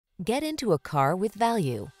Get into a car with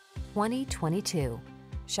value. 2022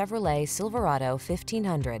 Chevrolet Silverado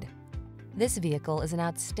 1500. This vehicle is an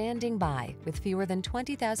outstanding buy with fewer than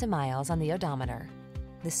 20,000 miles on the odometer.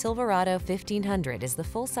 The Silverado 1500 is the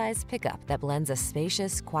full-size pickup that blends a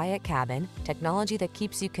spacious, quiet cabin, technology that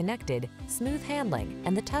keeps you connected, smooth handling,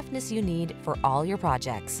 and the toughness you need for all your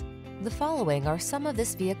projects. The following are some of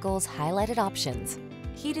this vehicle's highlighted options: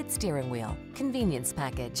 heated steering wheel, convenience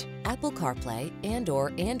package, Apple CarPlay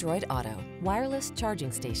and/or Android Auto, wireless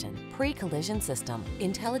charging station, pre-collision system,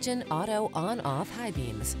 intelligent auto on-off high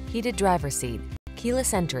beams, heated driver's seat,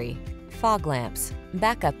 keyless entry, fog lamps,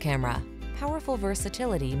 backup camera. Powerful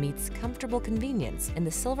versatility meets comfortable convenience in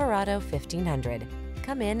the Silverado 1500.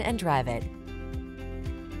 Come in and drive it.